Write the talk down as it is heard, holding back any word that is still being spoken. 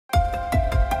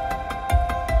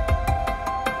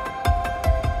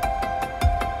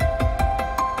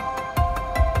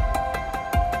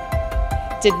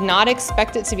did not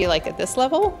expect it to be like at this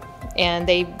level, and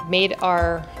they made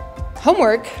our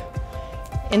homework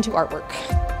into artwork.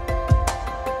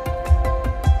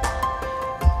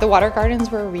 The water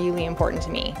gardens were really important to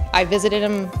me. I visited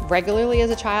them regularly as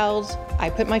a child. I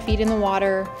put my feet in the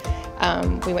water.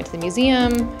 We went to the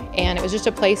museum, and it was just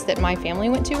a place that my family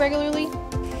went to regularly.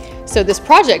 So this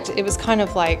project, it was kind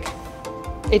of like,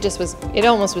 it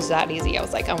almost was that easy. I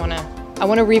was like, I want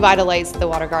to revitalize the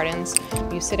water gardens.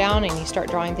 You sit down and you start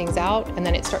drawing things out, and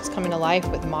then it starts coming to life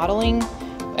with modeling.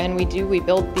 And we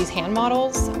build these hand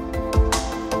models.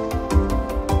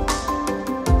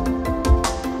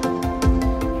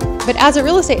 But as a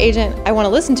real estate agent, I want to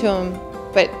listen to them,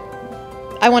 but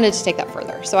I wanted to take that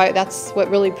further. So that's what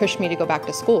really pushed me to go back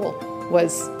to school,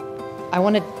 was I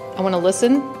want to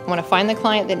listen, I want to find the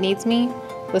client that needs me,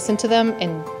 listen to them,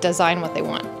 and design what they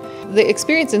want. The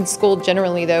experience in school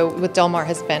generally, though, with Del Mar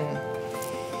it's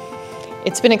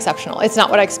been exceptional. It's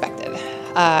not what I expected.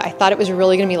 I thought it was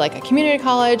really going to be like a community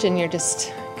college, and you're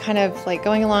just kind of like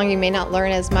going along. You may not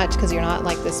learn as much because you're not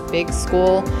like this big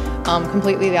school.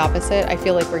 Completely the opposite. I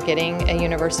feel like we're getting a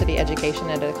university education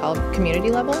at a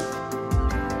community level.